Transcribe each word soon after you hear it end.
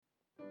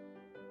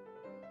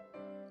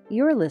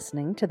You're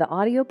listening to the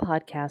audio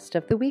podcast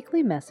of the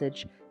weekly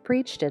message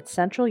preached at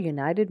Central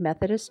United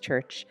Methodist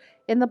Church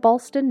in the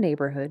Ballston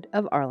neighborhood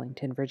of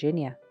Arlington,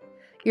 Virginia.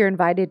 You're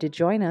invited to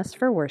join us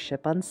for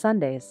worship on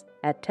Sundays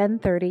at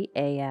 10:30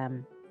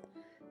 a.m.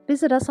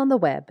 Visit us on the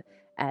web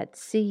at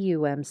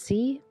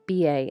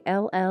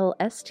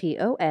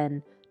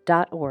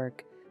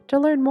cumcballston.org to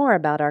learn more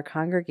about our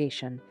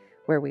congregation,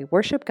 where we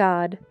worship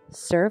God,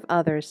 serve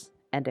others,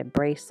 and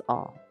embrace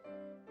all.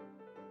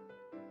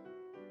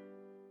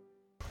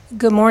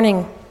 Good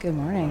morning. Good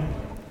morning.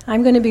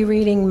 I'm going to be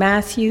reading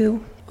Matthew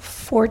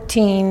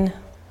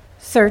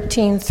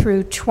 14:13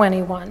 through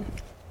 21.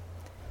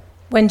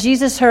 When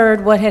Jesus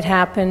heard what had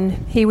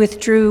happened, he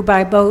withdrew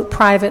by boat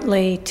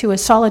privately to a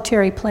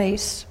solitary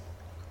place.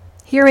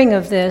 Hearing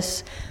of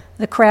this,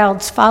 the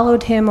crowds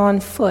followed him on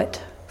foot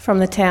from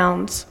the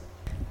towns.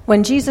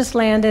 When Jesus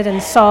landed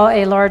and saw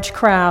a large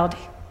crowd,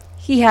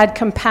 he had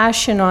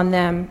compassion on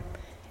them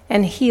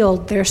and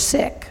healed their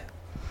sick.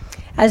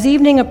 As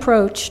evening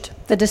approached,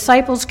 the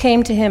disciples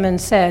came to him and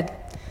said,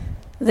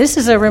 "This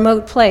is a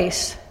remote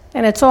place,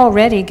 and it's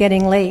already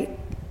getting late.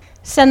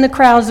 Send the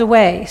crowds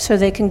away so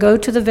they can go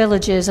to the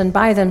villages and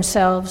buy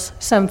themselves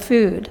some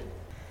food."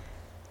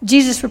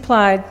 Jesus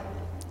replied,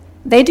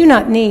 "They do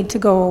not need to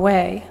go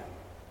away.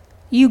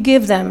 You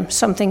give them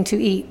something to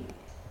eat."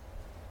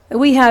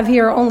 "We have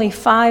here only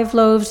 5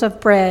 loaves of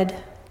bread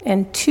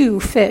and 2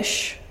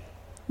 fish,"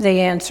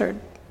 they answered.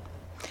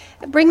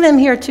 "Bring them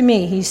here to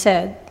me," he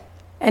said.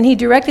 And he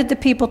directed the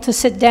people to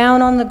sit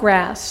down on the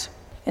grass.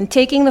 And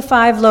taking the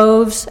 5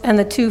 loaves and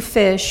the 2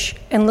 fish,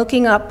 and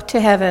looking up to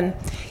heaven,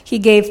 he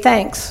gave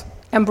thanks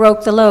and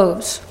broke the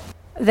loaves.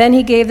 Then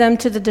he gave them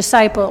to the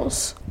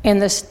disciples,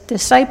 and the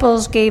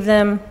disciples gave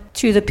them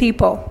to the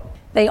people.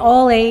 They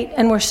all ate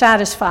and were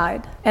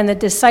satisfied, and the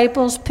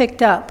disciples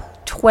picked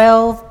up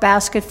 12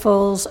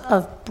 basketfuls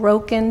of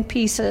broken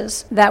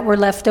pieces that were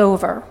left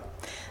over.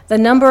 The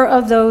number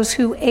of those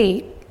who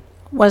ate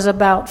was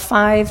about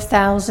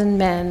 5,000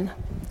 men,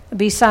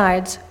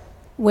 besides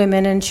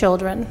women and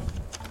children.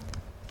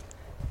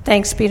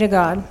 Thanks be to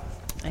God.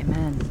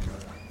 Amen.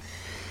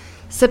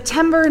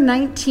 September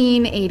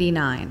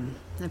 1989.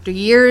 After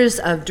years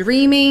of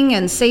dreaming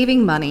and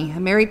saving money, a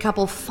married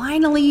couple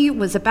finally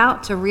was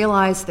about to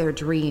realize their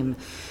dream,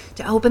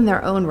 to open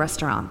their own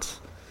restaurant.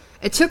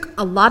 It took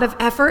a lot of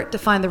effort to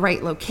find the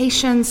right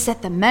location,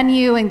 set the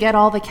menu, and get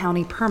all the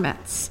county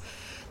permits.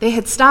 They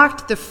had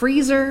stocked the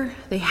freezer,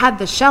 they had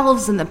the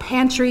shelves in the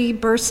pantry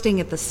bursting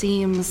at the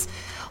seams.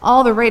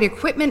 All the right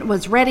equipment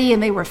was ready,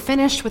 and they were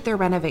finished with their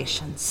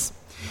renovations.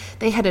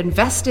 They had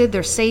invested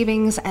their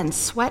savings and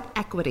sweat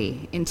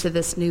equity into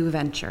this new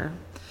venture.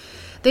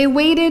 They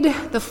waited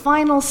the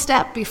final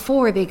step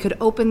before they could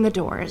open the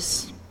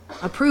doors: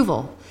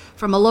 approval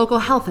from a local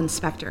health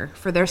inspector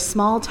for their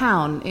small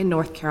town in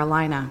North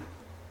Carolina.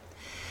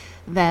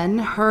 Then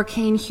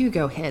Hurricane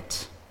Hugo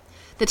hit.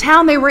 The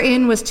town they were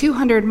in was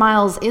 200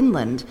 miles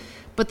inland,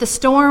 but the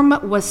storm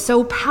was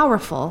so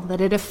powerful that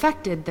it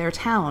affected their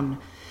town.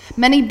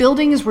 Many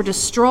buildings were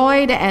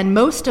destroyed, and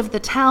most of the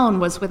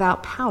town was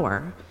without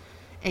power,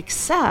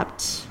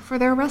 except for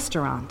their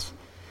restaurant.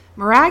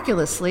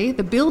 Miraculously,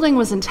 the building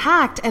was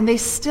intact, and they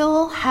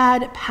still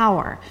had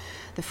power.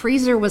 The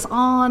freezer was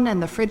on,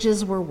 and the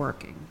fridges were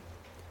working.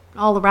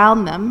 All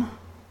around them,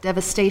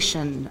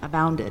 devastation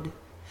abounded.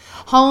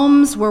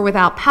 Homes were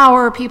without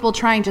power, people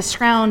trying to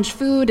scrounge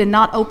food and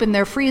not open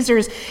their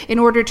freezers in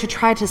order to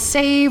try to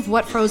save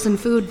what frozen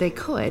food they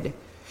could.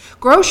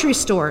 Grocery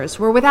stores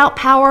were without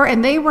power,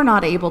 and they were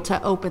not able to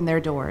open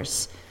their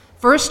doors.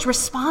 First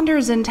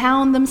responders in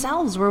town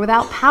themselves were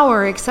without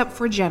power except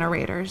for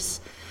generators.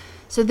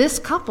 So this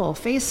couple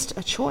faced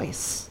a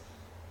choice.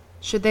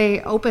 Should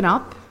they open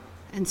up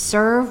and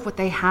serve what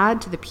they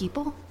had to the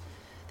people?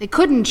 They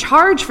couldn't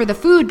charge for the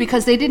food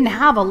because they didn't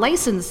have a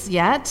license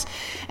yet,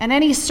 and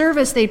any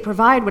service they'd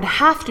provide would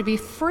have to be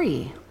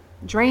free,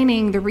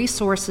 draining the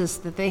resources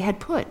that they had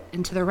put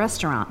into the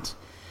restaurant.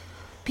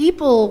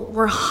 People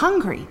were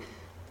hungry,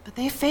 but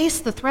they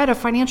faced the threat of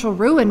financial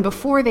ruin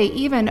before they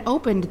even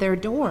opened their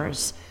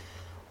doors.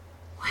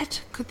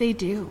 What could they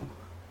do?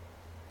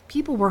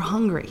 People were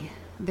hungry.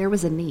 There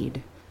was a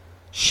need.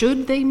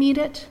 Should they meet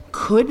it?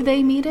 Could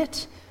they meet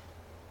it?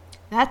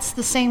 That's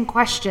the same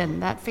question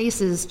that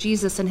faces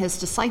Jesus and his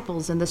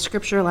disciples in the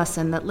scripture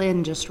lesson that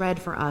Lynn just read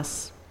for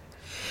us.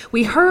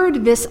 We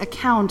heard this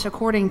account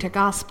according to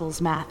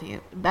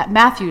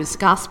Matthew's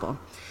gospel.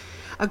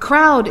 A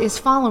crowd is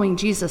following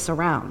Jesus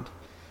around.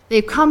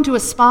 They've come to a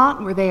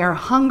spot where they are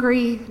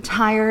hungry,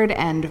 tired,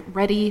 and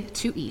ready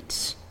to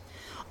eat.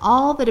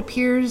 All that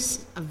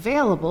appears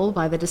available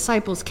by the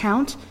disciples'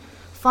 count: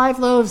 5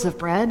 loaves of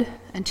bread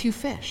and 2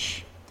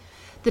 fish.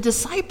 The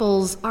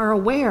disciples are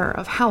aware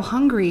of how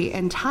hungry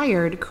and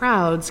tired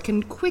crowds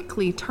can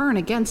quickly turn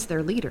against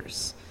their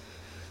leaders.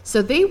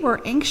 So they were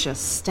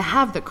anxious to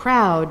have the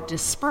crowd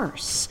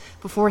disperse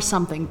before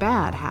something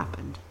bad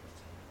happened.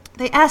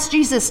 They asked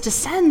Jesus to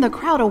send the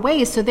crowd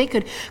away so they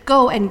could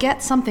go and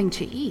get something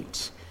to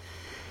eat.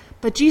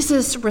 But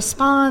Jesus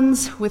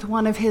responds with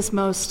one of his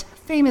most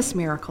famous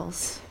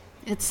miracles.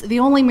 It's the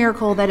only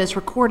miracle that is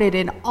recorded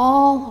in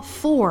all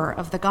 4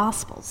 of the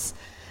Gospels.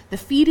 The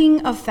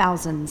feeding of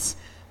thousands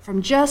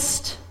from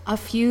just a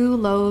few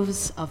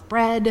loaves of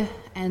bread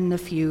and a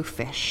few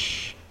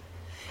fish.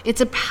 It's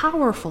a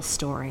powerful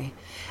story,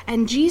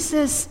 and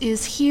Jesus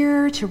is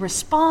here to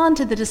respond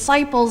to the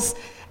disciples,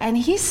 and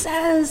he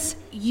says,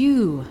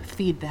 "You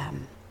feed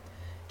them."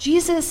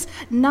 Jesus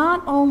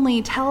not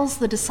only tells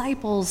the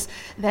disciples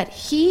that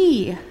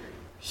he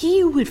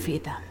would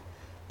feed them,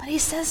 but he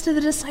says to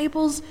the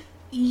disciples,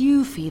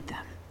 "You feed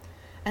them."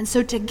 And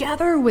so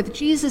together with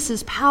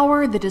Jesus'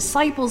 power, the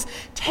disciples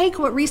take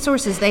what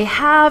resources they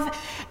have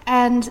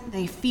and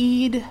they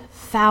feed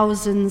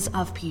thousands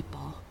of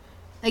people.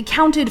 They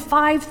counted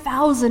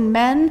 5,000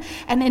 men,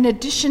 and in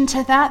addition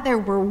to that, there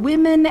were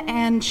women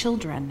and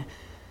children.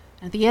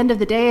 At the end of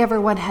the day,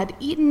 everyone had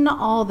eaten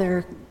all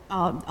their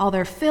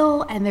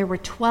fill, and there were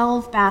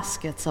 12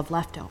 baskets of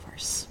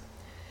leftovers.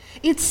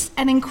 It's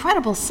an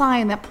incredible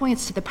sign that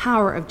points to the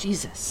power of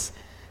Jesus.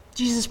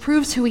 Jesus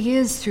proves who he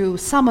is through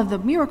some of the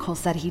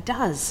miracles that he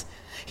does.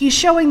 He's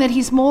showing that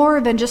he's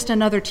more than just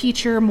another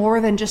teacher, more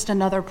than just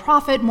another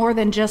prophet, more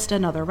than just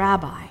another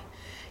rabbi.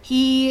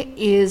 He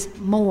is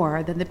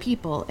more than the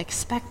people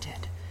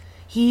expected.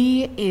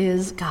 He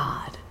is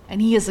God,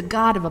 and he is a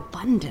God of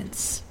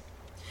abundance.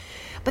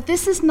 But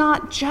this is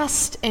not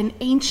just an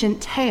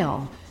ancient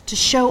tale to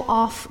show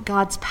off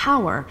God's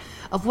power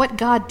of what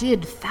God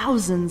did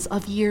thousands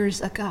of years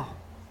ago.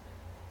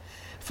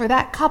 For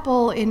that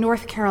couple in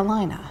North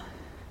Carolina,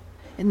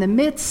 in the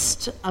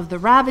midst of the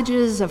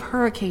ravages of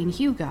Hurricane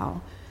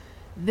Hugo,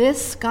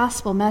 this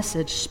gospel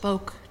message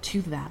spoke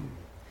to them.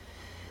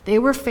 They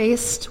were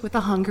faced with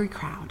a hungry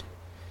crowd.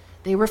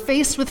 They were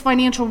faced with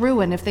financial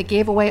ruin if they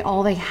gave away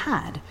all they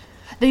had.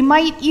 They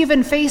might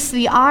even face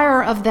the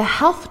ire of the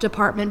health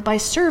department by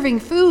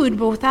serving food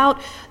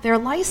without their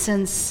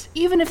license,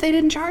 even if they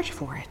didn't charge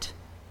for it.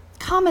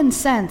 Common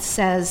sense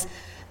says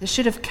they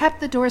should have kept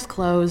the doors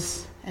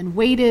closed and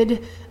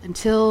waited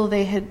until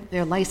they had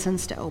their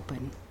license to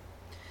open.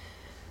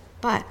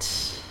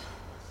 But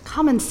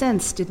common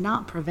sense did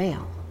not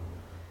prevail.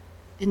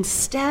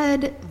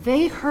 Instead,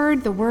 they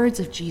heard the words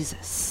of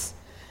Jesus,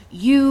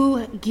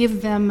 "You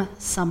give them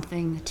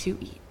something to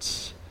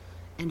eat."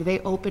 And they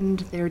opened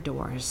their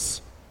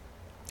doors.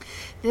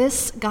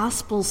 This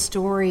gospel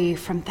story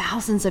from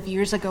thousands of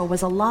years ago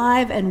was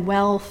alive and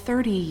well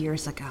 30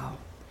 years ago.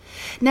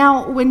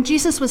 Now, when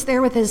Jesus was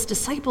there with his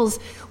disciples,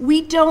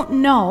 we don't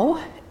know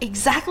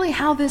exactly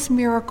how this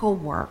miracle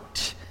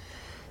worked.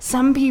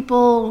 Some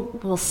people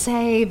will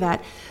say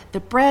that the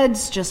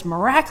breads just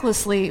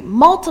miraculously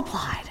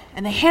multiplied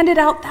and they handed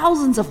out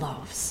thousands of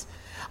loaves.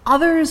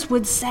 Others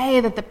would say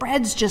that the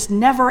breads just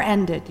never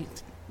ended,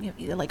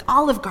 like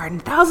Olive Garden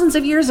thousands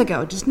of years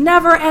ago, just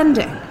never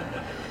ending.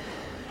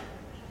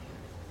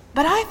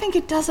 But I think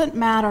it doesn't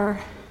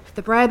matter if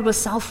the bread was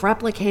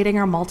self-replicating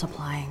or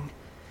multiplying.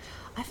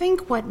 I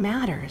think what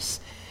matters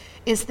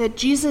is that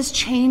Jesus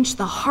changed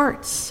the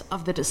hearts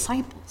of the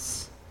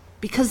disciples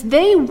because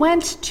they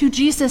went to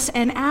Jesus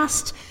and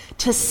asked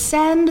to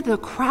send the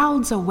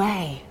crowds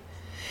away.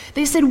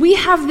 They said, "We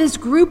have this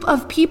group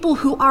of people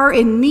who are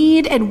in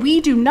need and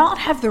we do not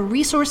have the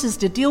resources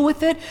to deal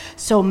with it,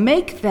 so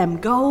make them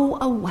go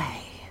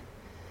away."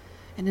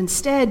 And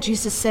instead,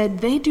 Jesus said,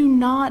 "They do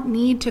not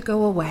need to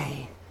go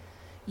away.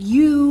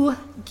 You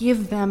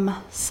give them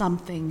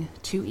something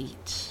to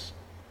eat."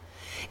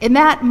 In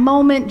that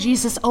moment,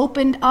 Jesus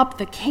opened up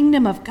the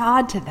kingdom of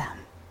God to them.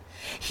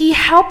 He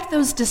helped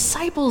those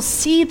disciples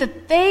see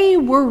that they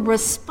were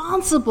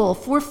responsible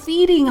for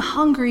feeding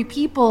hungry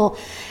people,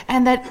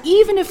 and that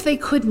even if they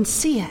couldn't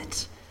see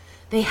it,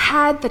 they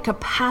had the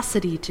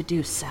capacity to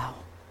do so.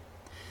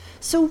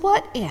 So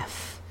what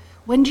if,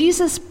 when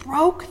Jesus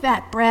broke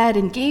that bread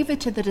and gave it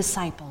to the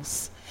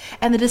disciples,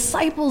 and the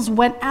disciples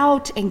went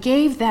out and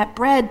gave that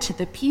bread to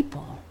the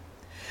people,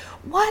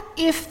 what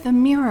if the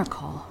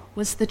miracle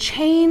was the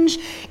change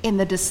in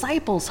the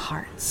disciples'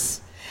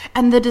 hearts,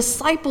 and the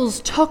disciples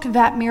took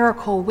that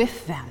miracle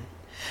with them,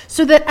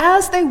 so that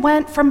as they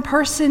went from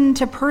person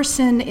to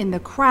person in the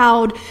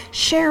crowd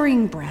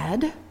sharing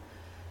bread,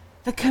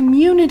 the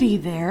community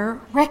there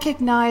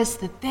recognized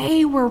that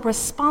they were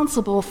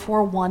responsible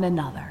for one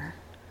another.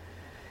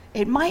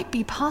 It might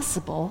be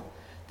possible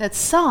that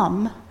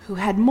some who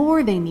had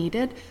more they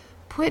needed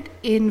put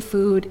in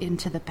food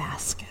into the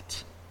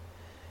basket.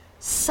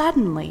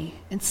 Suddenly,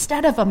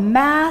 instead of a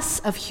mass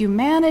of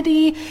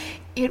humanity,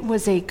 it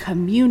was a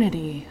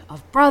community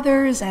of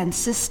brothers and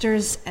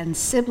sisters and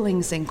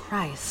siblings in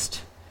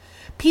Christ.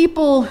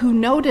 People who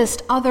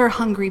noticed other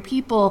hungry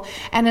people,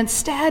 and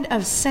instead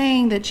of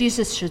saying that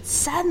Jesus should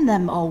send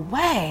them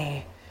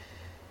away,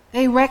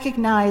 they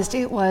recognized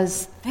it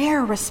was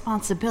their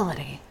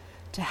responsibility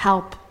to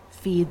help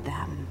feed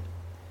them.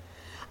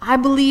 I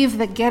believe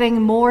that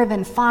getting more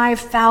than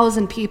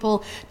 5,000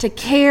 people to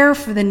care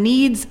for the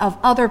needs of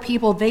other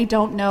people they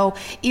don't know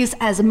is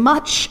as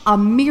much a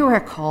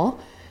miracle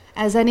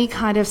as any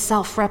kind of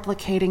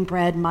self-replicating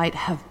bread might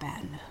have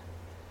been.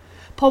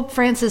 Pope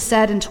Francis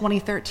said in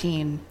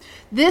 2013,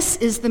 "This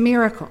is the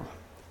miracle.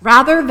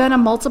 Rather than a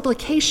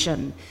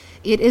multiplication,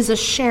 it is a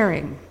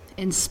sharing,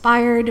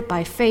 inspired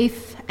by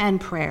faith and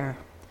prayer.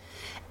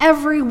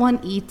 Everyone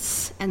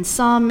eats, and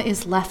some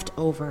is left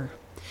over.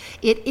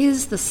 It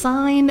is the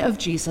sign of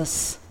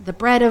Jesus, the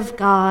bread of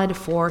God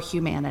for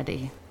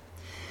humanity.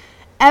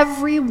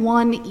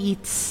 Everyone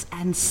eats,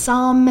 and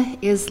some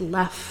is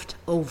left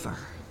over.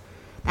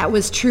 That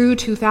was true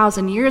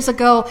 2,000 years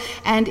ago,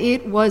 and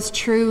it was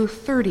true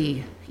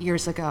 30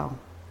 years ago.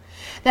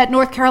 That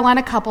North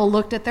Carolina couple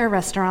looked at their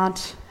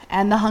restaurant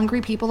and the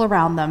hungry people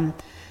around them,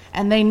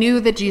 and they knew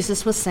that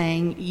Jesus was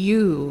saying,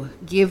 "You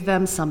give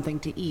them something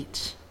to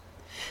eat."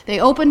 They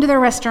opened their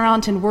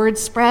restaurant, and word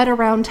spread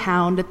around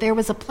town that there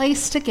was a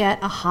place to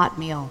get a hot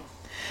meal.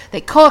 They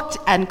cooked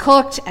and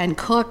cooked and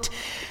cooked.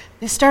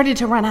 They started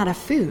to run out of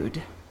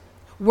food.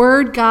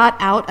 Word got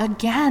out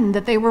again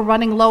that they were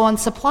running low on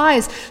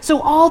supplies.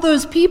 So all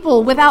those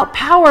people without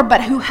power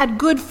but who had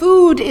good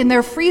food in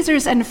their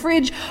freezers and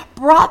fridge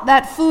brought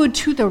that food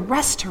to the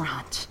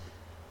restaurant.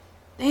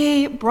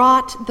 They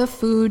brought the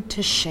food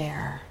to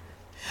share.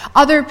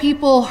 Other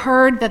people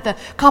heard that the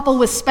couple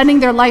was spending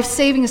their life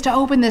savings to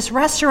open this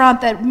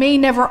restaurant that may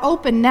never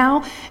open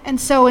now, and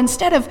so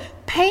instead of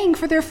paying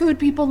for their food,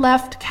 people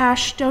left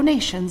cash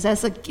donations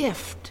as a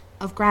gift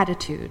of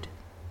gratitude.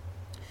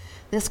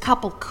 This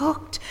couple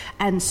cooked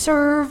and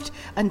served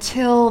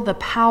until the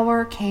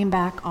power came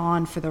back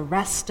on for the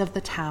rest of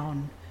the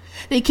town.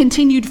 They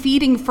continued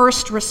feeding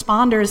first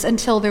responders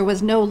until there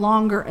was no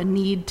longer a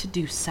need to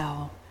do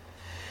so.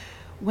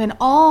 When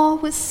all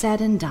was said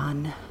and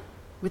done,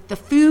 with the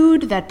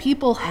food that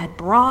people had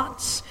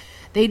brought,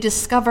 they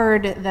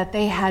discovered that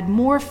they had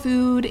more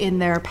food in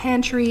their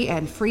pantry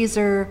and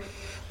freezer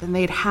than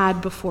they'd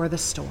had before the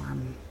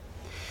storm.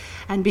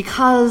 And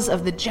because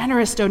of the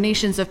generous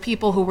donations of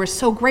people who were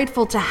so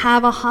grateful to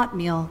have a hot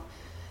meal,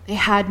 they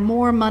had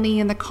more money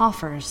in the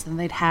coffers than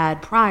they'd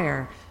had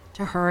prior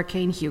to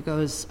Hurricane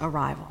Hugo's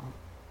arrival.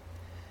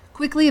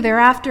 Quickly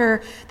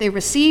thereafter, they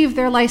received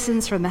their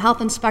license from the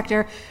health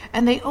inspector,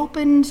 and they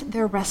opened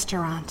their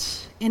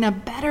restaurant in a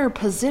better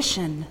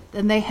position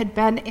than they had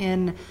been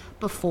in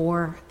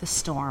before the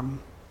storm.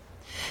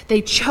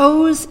 They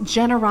chose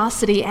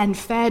generosity and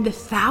fed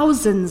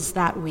thousands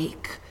that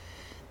week.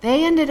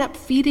 They ended up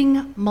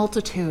feeding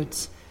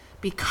multitudes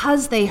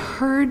because they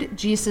heard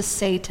Jesus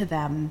say to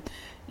them,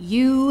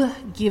 "You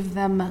give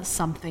them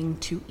something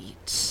to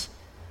eat."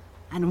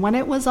 And when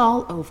it was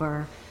all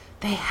over,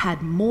 they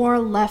had more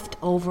left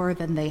over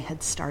than they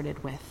had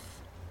started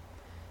with.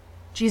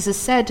 Jesus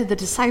said to the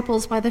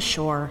disciples by the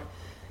shore,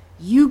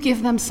 "You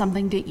give them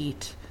something to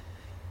eat."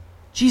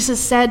 Jesus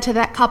said to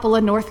that couple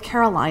in North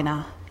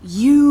Carolina,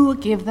 "You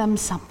give them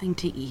something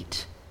to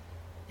eat."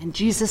 And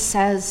Jesus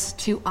says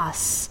to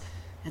us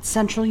at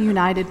Central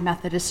United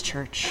Methodist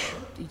Church,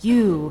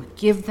 "You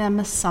give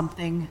them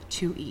something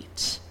to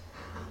eat."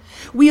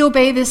 We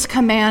obey this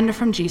command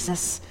from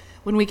Jesus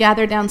when we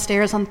gather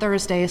downstairs on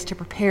Thursdays to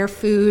prepare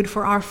food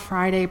for our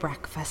Friday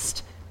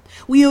breakfast.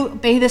 We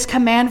obey this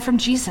command from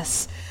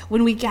Jesus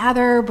when we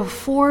gather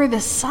before the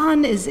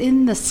sun is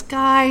in the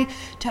sky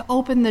to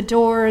open the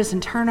doors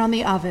and turn on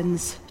the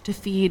ovens to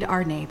feed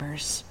our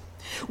neighbors.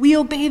 We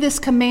obey this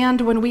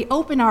command when we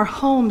open our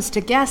homes to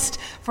guests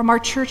from our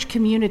church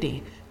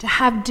community to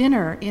have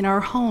dinner in our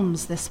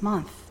homes this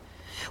month.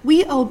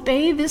 We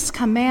obey this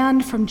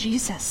command from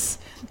Jesus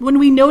when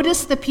we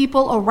notice the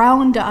people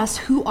around us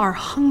who are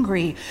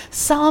hungry,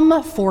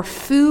 some for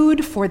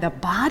food for the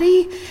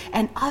body,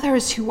 and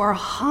others who are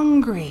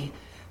hungry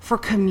for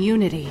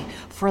community,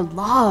 for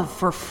love,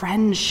 for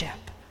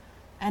friendship.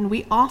 And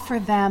we offer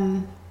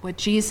them what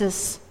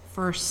Jesus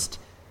first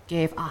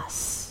gave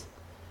us,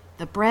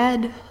 the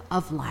bread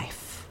of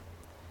life.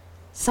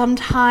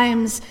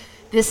 Sometimes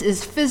this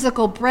is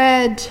physical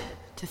bread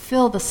to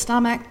fill the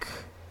stomach,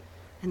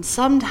 and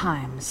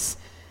sometimes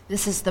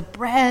this is the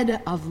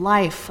bread of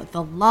life,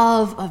 the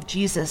love of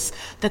Jesus,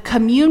 the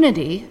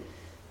community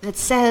that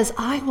says,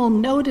 "I will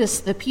notice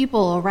the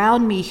people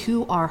around me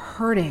who are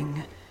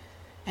hurting,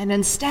 and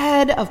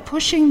instead of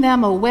pushing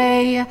them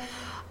away,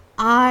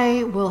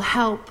 I will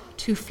help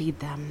to feed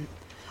them.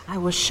 I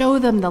will show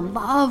them the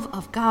love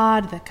of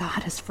God that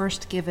God has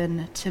first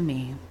given to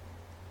me."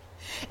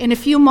 In a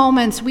few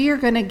moments, we are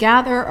going to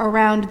gather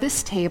around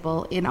this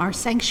table in our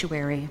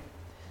sanctuary.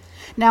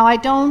 Now, I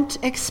don't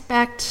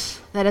expect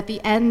that at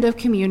the end of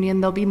communion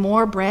there'll be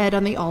more bread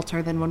on the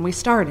altar than when we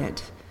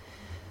started.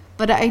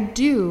 But I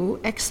do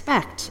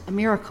expect a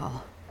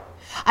miracle.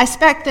 I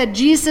expect that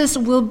Jesus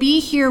will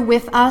be here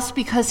with us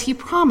because he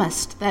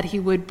promised that he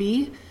would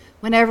be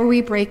whenever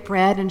we break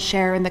bread and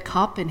share in the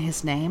cup in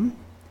his name.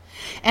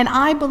 And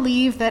I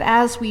believe that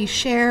as we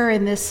share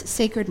in this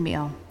sacred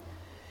meal,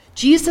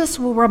 Jesus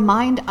will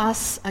remind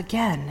us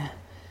again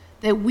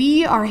that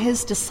we are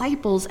his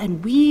disciples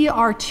and we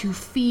are to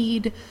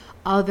feed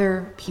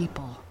other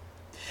people,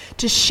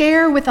 to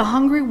share with a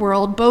hungry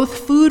world both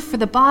food for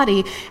the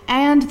body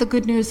and the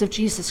good news of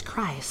Jesus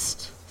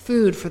Christ,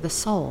 food for the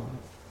soul.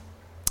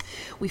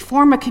 We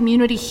form a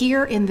community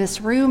here in this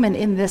room and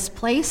in this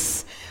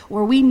place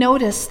where we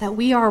notice that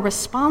we are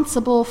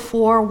responsible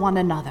for one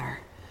another.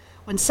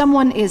 When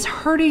someone is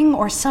hurting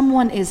or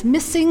someone is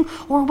missing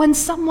or when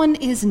someone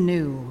is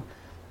new,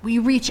 we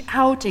reach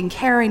out in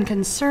care and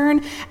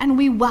concern and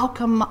we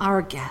welcome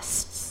our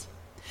guests.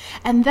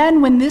 And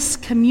then when this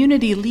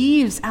community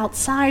leaves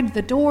outside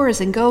the doors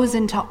and goes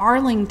into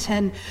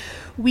Arlington,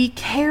 we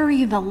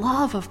carry the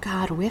love of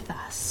God with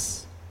us.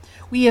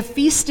 We have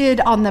feasted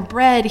on the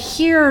bread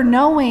here,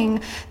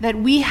 knowing that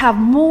we have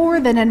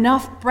more than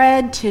enough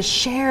bread to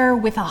share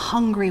with a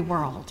hungry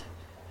world.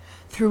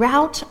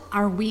 Throughout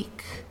our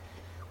week,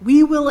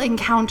 we will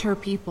encounter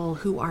people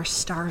who are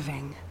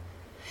starving.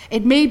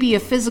 It may be a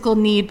physical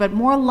need, but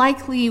more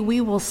likely we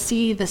will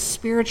see the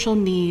spiritual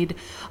need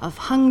of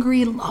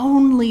hungry,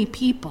 lonely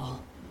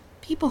people.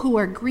 People who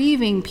are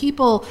grieving,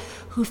 people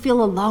who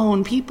feel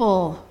alone,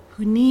 people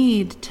who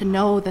need to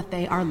know that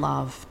they are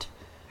loved.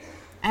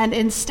 And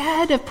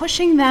instead of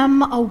pushing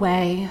them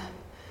away,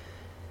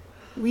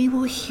 we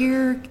will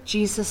hear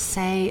Jesus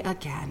say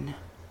again,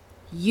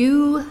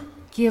 "You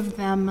give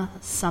them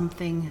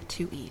something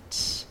to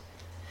eat."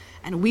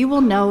 And we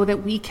will know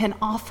that we can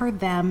offer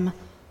them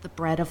the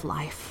bread of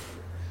life.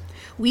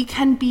 We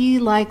can be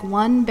like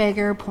one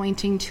beggar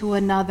pointing to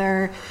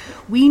another.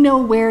 We know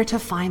where to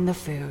find the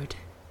food.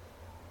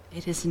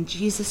 It is in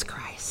Jesus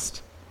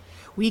Christ.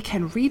 We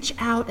can reach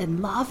out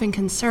in love and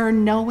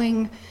concern,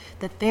 knowing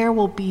that there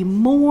will be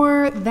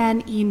more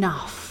than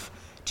enough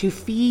to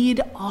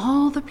feed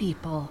all the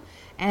people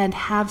and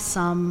have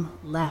some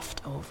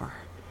left over.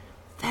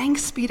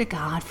 Thanks be to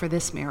God for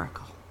this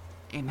miracle.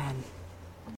 Amen.